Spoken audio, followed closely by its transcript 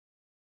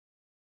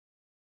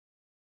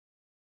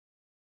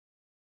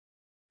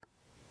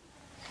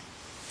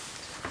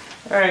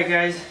Alright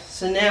guys,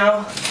 so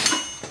now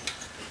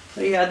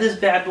we got this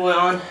bad boy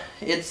on.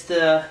 It's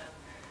the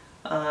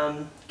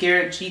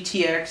Garrett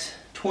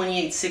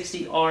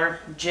GTX2860r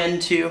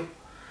Gen 2.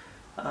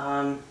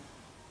 I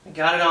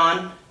got it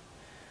on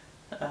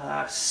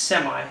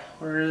semi,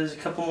 where there's a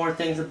couple more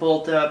things to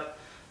bolt up.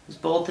 It's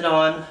bolted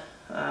on.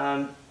 We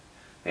got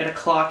to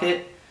clock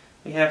it.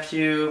 We have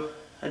to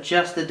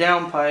adjust the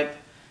downpipe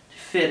to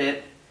fit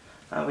it.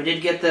 We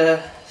did get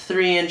the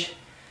 3-inch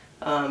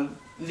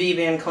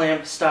V-band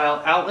clamp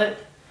style outlet.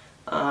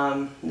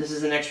 This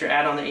is an extra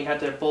add-on that you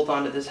have to bolt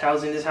onto this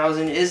housing. This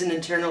housing is an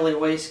internally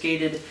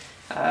wastegated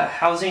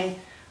housing.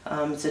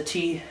 It's a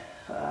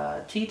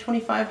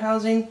T25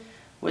 housing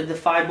with the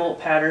 5-bolt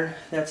pattern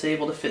that's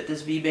able to fit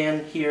this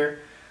V-band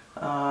here.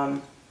 There's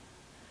a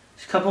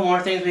couple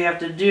more things we have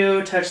to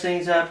do, touch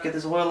things up, get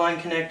this oil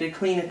line connected,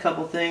 clean a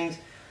couple things.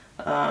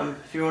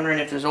 If you're wondering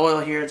if there's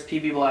oil here, it's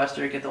PB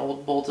Blaster, get the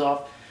old bolts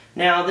off.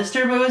 Now this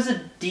turbo is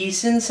a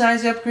decent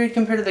size upgrade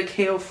compared to the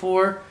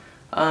KO4.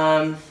 We're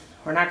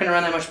not going to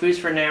run that much boost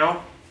for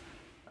now.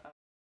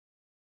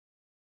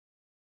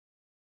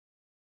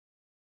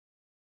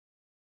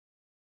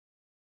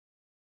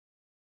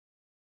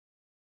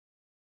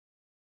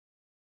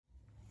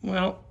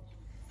 Well,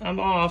 I'm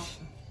off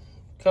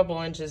a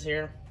couple inches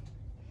here.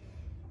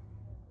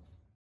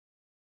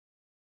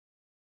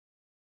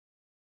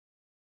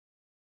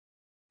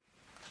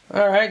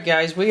 Alright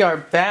guys, we are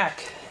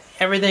back.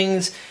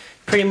 Everything's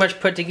pretty much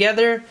put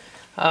together.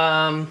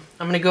 I'm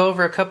going to go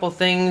over a couple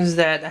things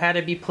that had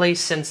to be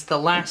placed since the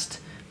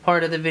last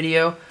part of the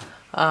video,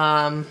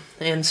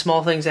 and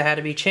small things that had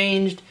to be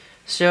changed.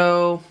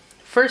 So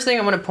first thing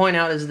I'm going to point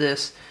out is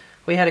this.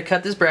 We had to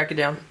cut this bracket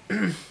down,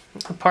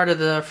 a part of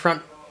the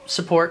front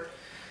support.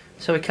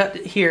 So we cut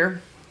it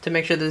here to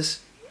make sure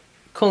this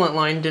coolant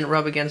line didn't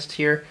rub against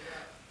here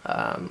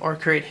or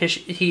create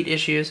heat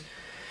issues.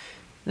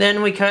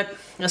 Then we cut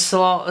a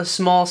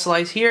small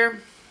slice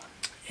here,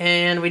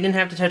 and we didn't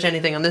have to touch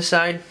anything on this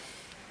side.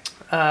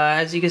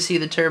 As you can see,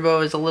 the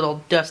turbo is a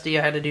little dusty.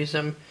 I had to do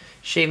some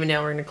shaving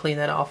down. We're going to clean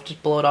that off,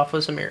 just blow it off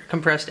with some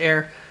compressed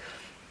air.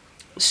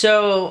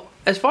 So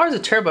as far as the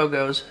turbo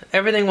goes,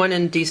 everything went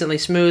in decently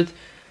smooth.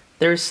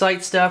 There's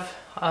slight stuff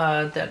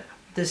that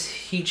this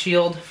heat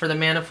shield for the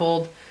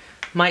manifold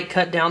might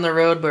cut down the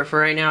road, but for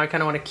right now I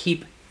kind of want to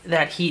keep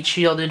that heat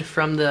shielded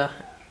from the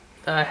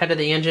head of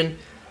the engine.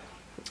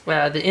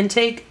 The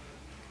intake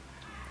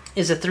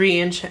is a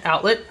 3-inch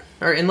outlet,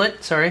 or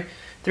inlet, sorry,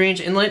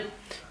 3-inch inlet,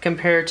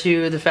 compared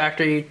to the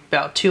factory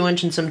about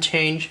 2-inch and some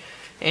change.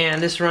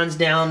 And this runs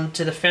down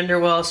to the fender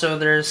well, so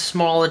there's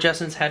small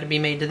adjustments had to be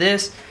made to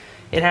this.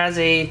 It has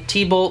a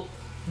T-bolt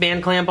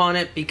band clamp on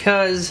it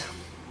because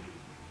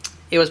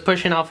it was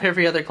pushing off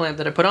every other clamp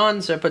that I put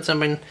on, so I put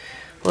something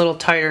a little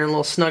tighter and a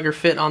little snugger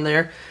fit on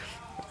there.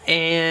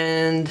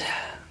 And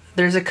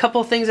there's a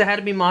couple things that had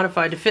to be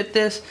modified to fit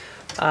this.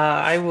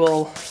 I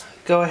will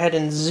go ahead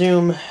and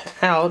zoom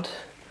out,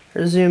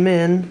 or zoom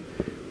in,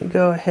 and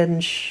go ahead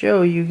and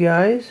show you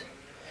guys.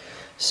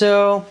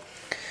 So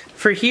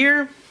for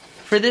here,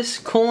 for this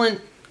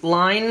coolant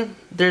line,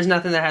 there's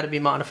nothing that had to be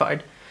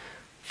modified.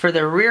 For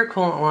the rear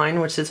coolant line,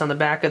 which sits on the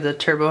back of the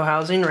turbo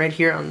housing, right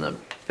here on the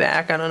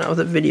back, I don't know if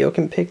the video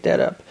can pick that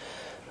up,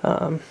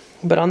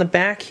 but on the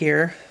back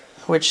here,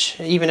 which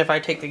even if I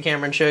take the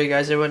camera and show you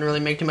guys, it wouldn't really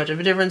make too much of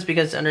a difference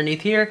because it's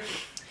underneath here.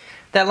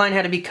 That line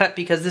had to be cut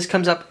because this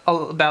comes up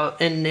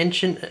about an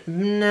inch,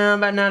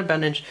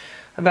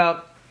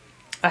 about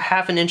a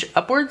half an inch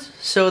upwards,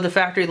 so the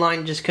factory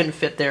line just couldn't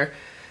fit there.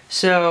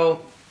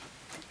 So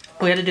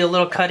we had to do a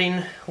little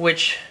cutting,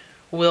 which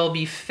will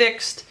be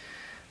fixed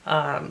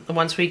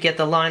once we get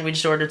the line. We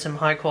just ordered some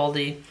high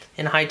quality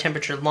and high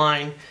temperature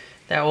line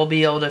that will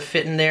be able to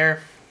fit in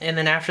there. And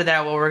then after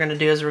that, what we're going to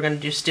do is we're going to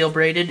do steel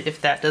braided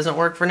if that doesn't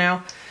work for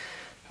now.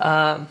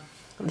 The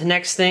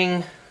next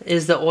thing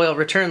is the oil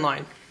return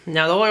line.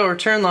 Now the oil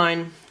return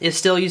line is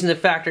still using the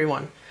factory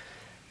one.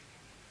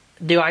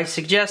 Do I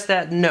suggest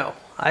that? No.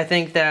 I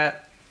think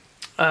that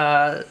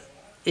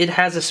it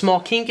has a small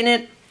kink in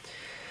it.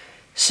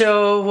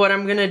 So what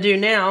I'm going to do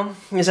now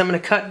is I'm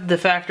going to cut the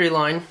factory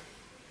line,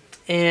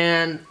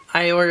 and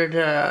I ordered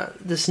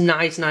this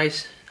nice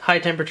high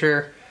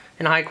temperature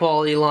and high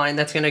quality line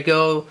that's going to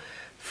go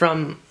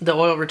from the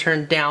oil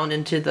return down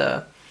into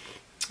the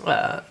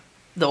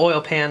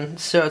oil pan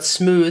so it's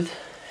smooth.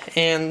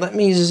 And let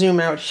me zoom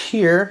out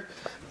here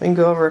and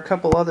go over a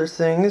couple other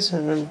things,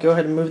 and then go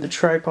ahead and move the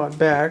tripod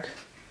back.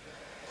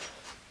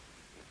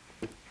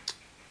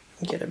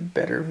 Get a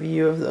better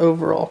view of the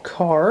overall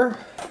car.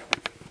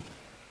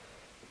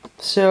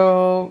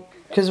 So,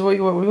 because what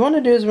we want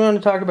to do is we want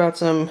to talk about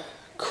some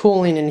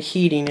cooling and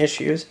heating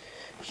issues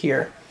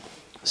here.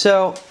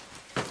 So,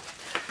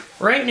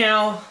 right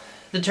now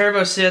the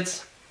turbo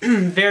sits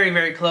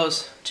very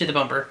close to the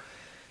bumper.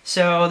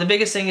 So the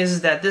biggest thing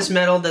is that this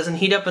metal doesn't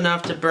heat up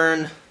enough to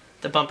burn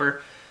the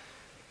bumper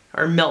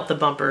or melt the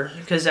bumper,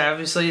 because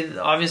obviously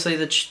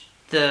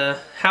the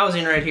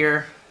housing right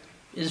here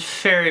is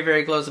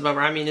very close to the bumper.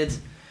 I mean, it's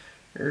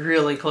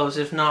really close,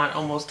 if not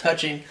almost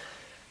touching.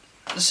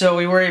 so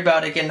we worry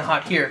about it getting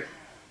hot here.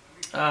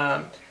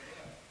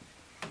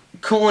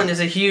 Coolant is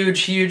a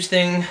huge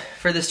thing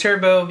for this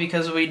turbo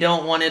because we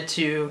don't want it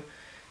to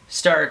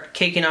start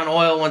caking on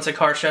oil once a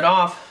car shut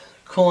off.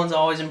 Coolant's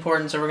always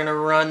important, so we're going to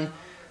run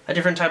a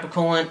different type of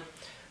coolant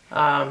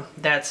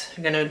that's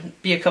going to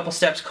be a couple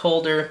steps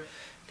colder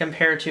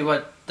compared to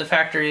what the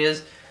factory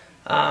is.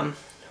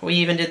 We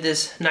even did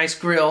this nice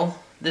grill.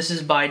 This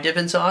is by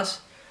Dipnsas,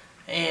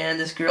 and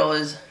this grill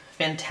is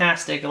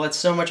fantastic. It lets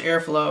so much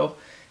airflow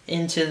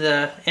into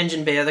the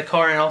engine bay of the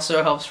car, and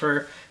also helps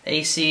for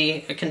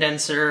AC, a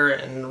condenser,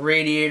 and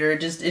radiator.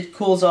 It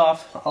cools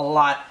off a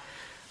lot,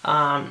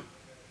 and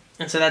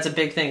so that's a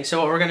big thing. So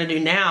what we're going to do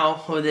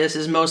now with this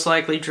is most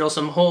likely drill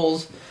some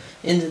holes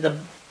into the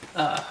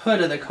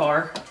hood of the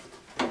car,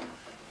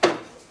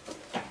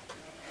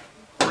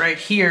 right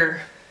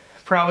here,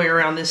 probably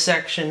around this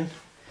section,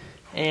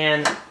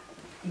 and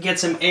get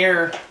some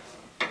air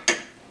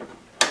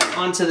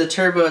onto the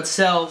turbo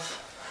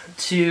itself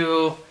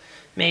to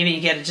maybe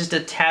get it just a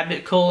tad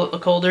bit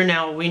colder.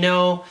 Now, we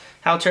know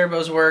how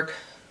turbos work.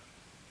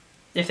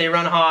 If they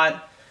run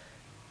hot,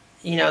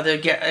 you know,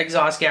 the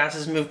exhaust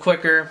gases move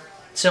quicker,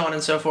 so on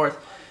and so forth.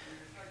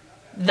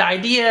 The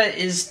idea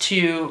is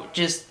to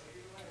just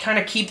kind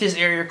of keep this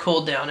area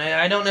cooled down.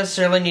 I don't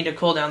necessarily need to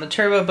cool down the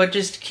turbo, but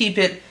just keep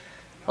it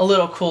a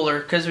little cooler,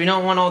 because we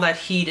don't want all that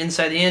heat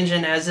inside the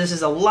engine, as this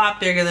is a lot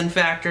bigger than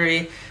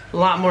factory, a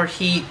lot more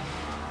heat,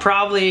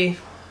 probably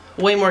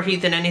way more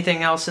heat than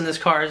anything else in this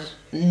car is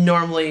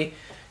normally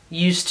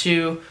used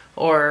to,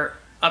 or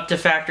up to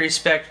factory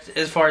spec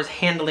as far as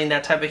handling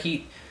that type of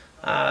heat.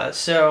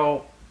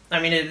 So, I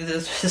mean,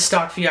 the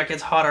stock Fiat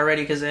gets hot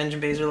already because the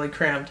engine bay is really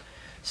cramped.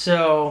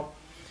 So,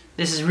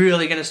 this is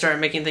really going to start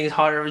making things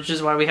hotter, which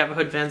is why we have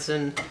hood vents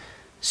and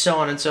so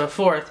on and so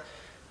forth.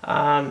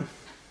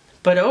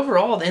 But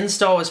overall, the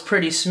install was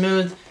pretty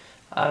smooth.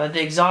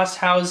 The exhaust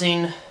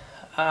housing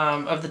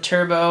of the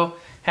turbo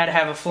had to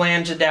have a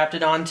flange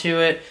adapted onto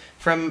it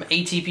from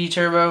ATP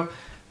turbo,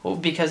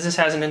 because this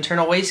has an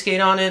internal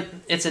wastegate on it.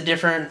 It's a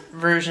different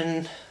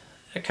version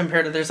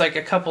compared to, there's like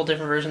a couple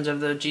different versions of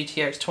the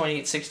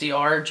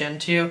GTX2860r Gen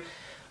 2.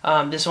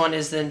 This one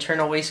is the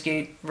internal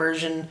wastegate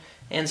version,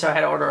 and so I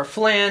had to order a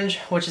flange,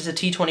 which is a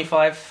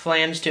T25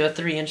 flange to a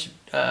 3-inch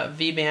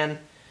V-band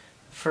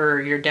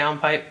for your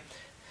downpipe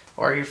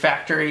or your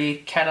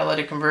factory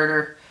catalytic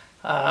converter.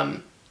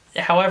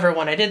 However,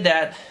 when I did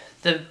that,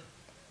 the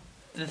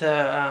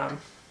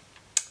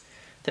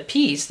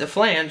piece, the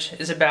flange,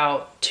 is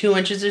about 2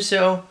 inches or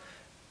so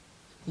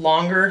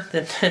longer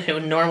than it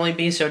would normally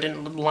be, so it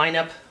didn't line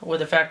up with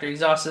the factory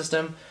exhaust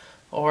system,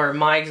 or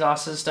my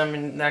exhaust system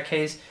in that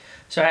case.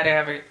 So I had to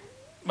have it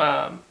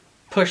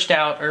pushed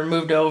out or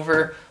moved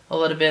over a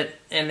little bit,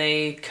 and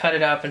they cut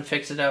it up and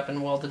fixed it up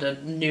and welded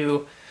a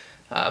new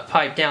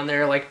pipe down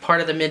there, like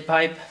part of the mid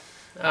pipe,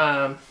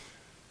 to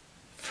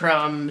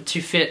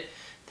fit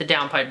the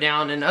downpipe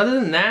down. And other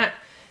than that,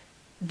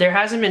 there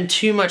hasn't been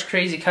too much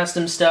crazy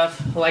custom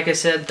stuff. Like I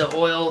said, the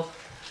coolant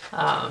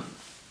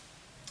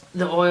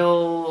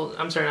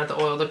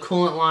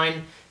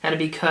line had to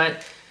be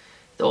cut.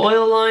 The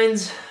oil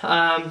lines,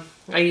 I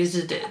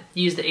used the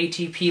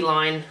ATP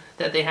line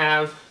that they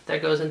have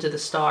that goes into the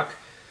stock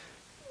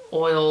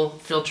oil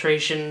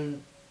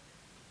filtration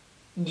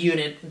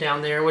unit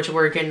down there, which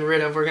we're getting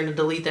rid of. We're going to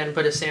delete that and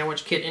put a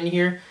sandwich kit in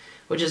here,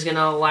 which is going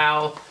to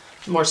allow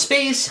more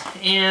space,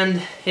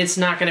 and it's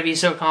not going to be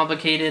so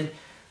complicated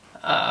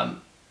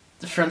from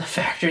the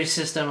factory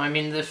system. I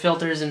mean, the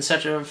filter's in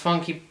such a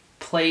funky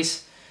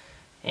place,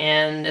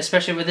 and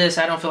especially with this,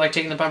 I don't feel like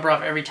taking the bumper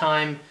off every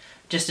time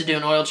just to do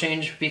an oil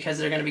change, because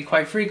they're going to be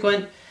quite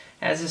frequent,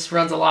 as this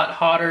runs a lot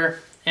hotter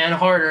and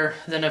harder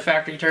than a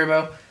factory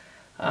turbo.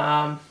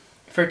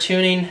 For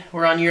tuning,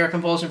 we're on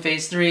Eurocompulsion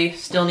Phase 3.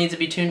 Still needs to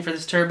be tuned for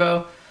this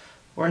turbo.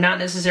 We're not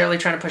necessarily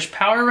trying to push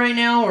power right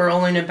now. We're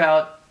only at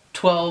about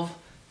 12,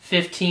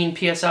 15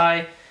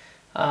 PSI,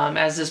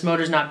 as this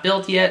motor's not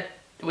built yet.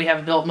 We have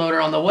a built motor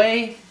on the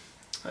way,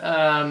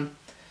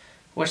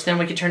 which then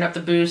we can turn up the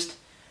boost.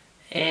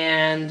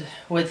 And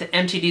with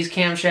MTD's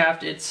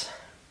camshaft, it's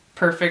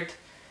perfect.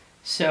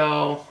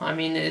 So, I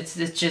mean, it's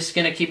just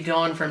going to keep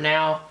going from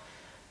now,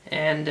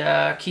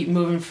 and keep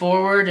moving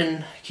forward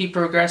and keep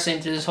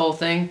progressing through this whole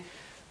thing.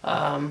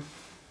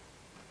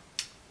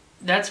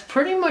 That's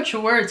pretty much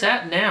where it's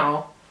at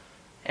now.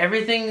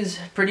 Everything's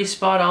pretty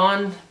spot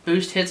on.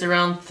 Boost hits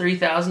around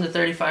 3,000 to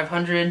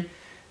 3,500.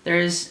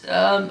 There's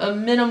a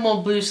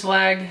minimal boost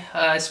lag,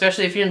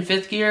 especially if you're in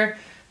 5th gear.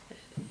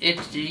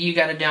 You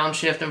got to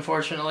downshift,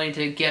 unfortunately,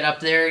 to get up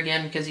there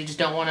again, because you just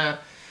don't want to.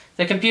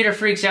 The computer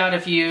freaks out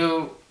if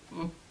you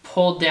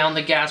pull down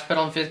the gas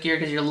pedal in 5th gear,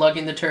 because you're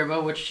lugging the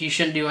turbo, which you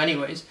shouldn't do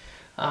anyways.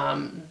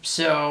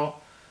 So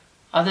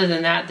other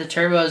than that, the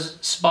turbo's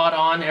spot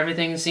on.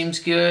 Everything seems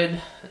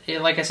good.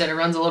 Like I said, it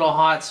runs a little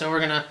hot, so we're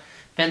gonna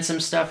vent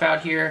some stuff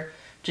out here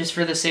just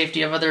for the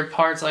safety of other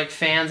parts like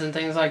fans and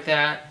things like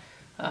that.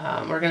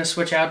 We're gonna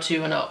switch out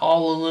to an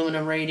all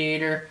aluminum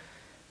radiator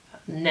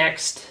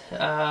next.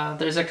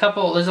 There's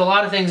a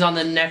lot of things on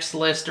the next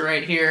list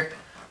right here.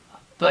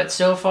 But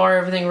so far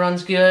everything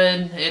runs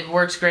good. It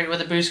works great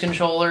with a boost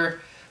controller.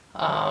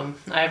 I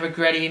have a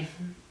Garrett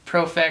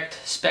Profect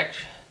Spec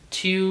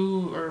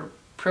 2 or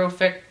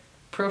Profect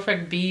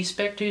B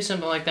Spec 2,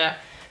 something like that,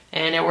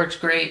 and it works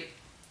great.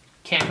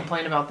 Can't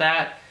complain about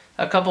that.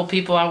 A couple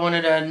people I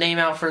wanted to name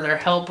out for their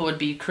help would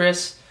be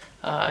Chris.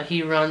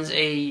 He runs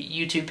a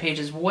YouTube page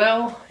as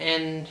well,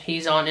 and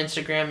he's on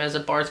Instagram as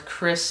Abarth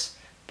Chris,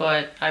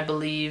 but I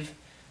believe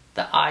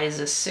the I is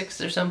a 6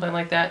 or something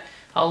like that.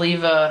 I'll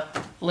leave a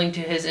link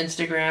to his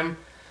Instagram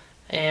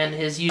and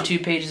his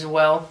YouTube page as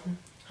well.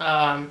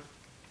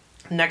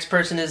 Next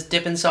person is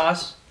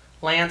Dipnsas,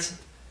 Lance,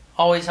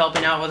 always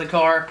helping out with the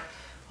car,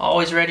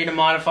 always ready to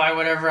modify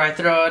whatever I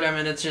throw at him,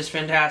 and it's just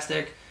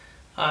fantastic.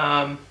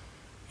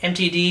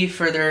 MTD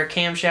for their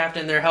camshaft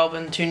and their help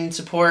and tuning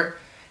support,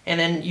 and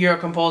then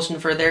Eurocompulsion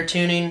for their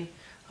tuning.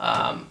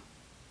 Both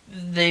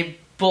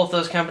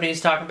those companies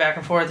talking back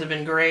and forth have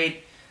been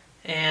great,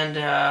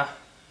 and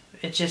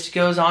it just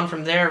goes on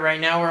from there.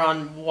 Right now we're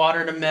on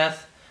water to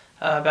meth,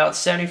 about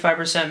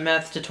 75%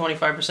 meth to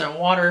 25%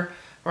 water.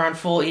 We're on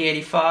full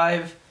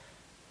E85,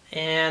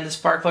 and the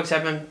spark plugs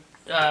have been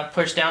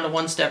pushed down to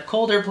 1 step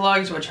colder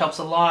plugs, which helps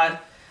a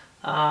lot.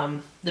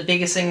 The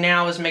biggest thing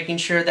now is making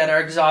sure that our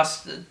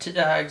exhaust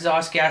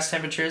gas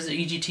temperatures,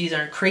 the EGTs,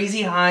 aren't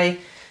crazy high.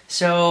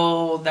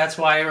 So that's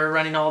why we're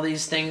running all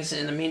these things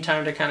in the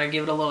meantime to kind of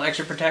give it a little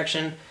extra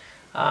protection.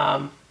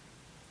 And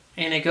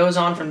it goes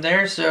on from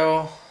there.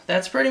 So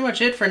that's pretty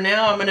much it for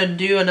now. I'm going to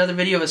do another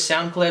video with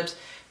sound clips.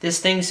 This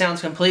thing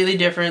sounds completely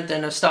different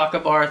than a stock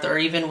Abarth, or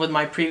even with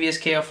my previous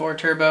KO4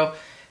 turbo.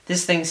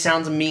 This thing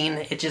sounds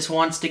mean. It just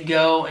wants to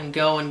go and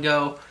go and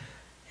go.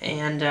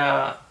 And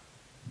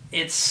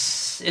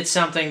it's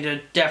something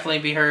to definitely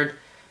be heard.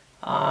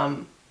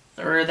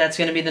 Or that's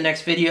going to be the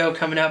next video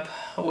coming up,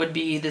 would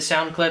be the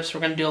sound clips.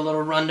 We're going to do a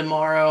little run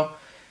tomorrow.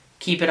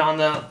 Keep it on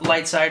the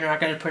light side. We're not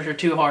going to push her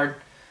too hard.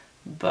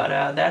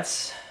 But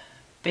that's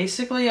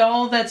basically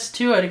all that's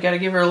to it. I got to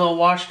give her a little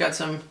wash. Got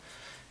some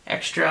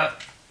extra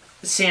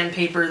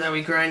sandpaper that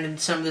we grinded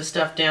some of this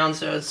stuff down,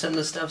 so some of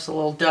the stuff's a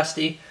little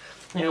dusty.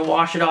 I'm going to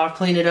wash it off,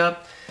 clean it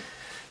up.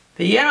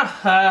 But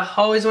yeah,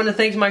 always want to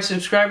thank my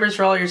subscribers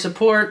for all your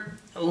support.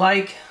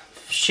 Like,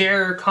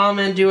 share,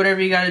 comment, do whatever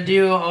you got to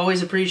do.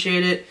 Always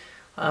appreciate it.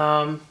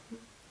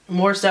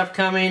 More stuff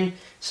coming.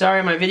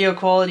 Sorry my video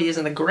quality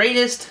isn't the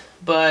greatest,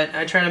 but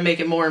I try to make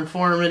it more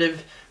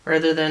informative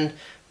rather than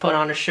put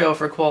on a show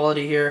for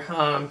quality here.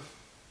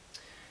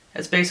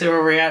 That's basically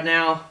where we're at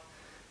now,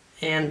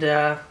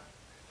 and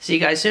see you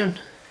guys soon.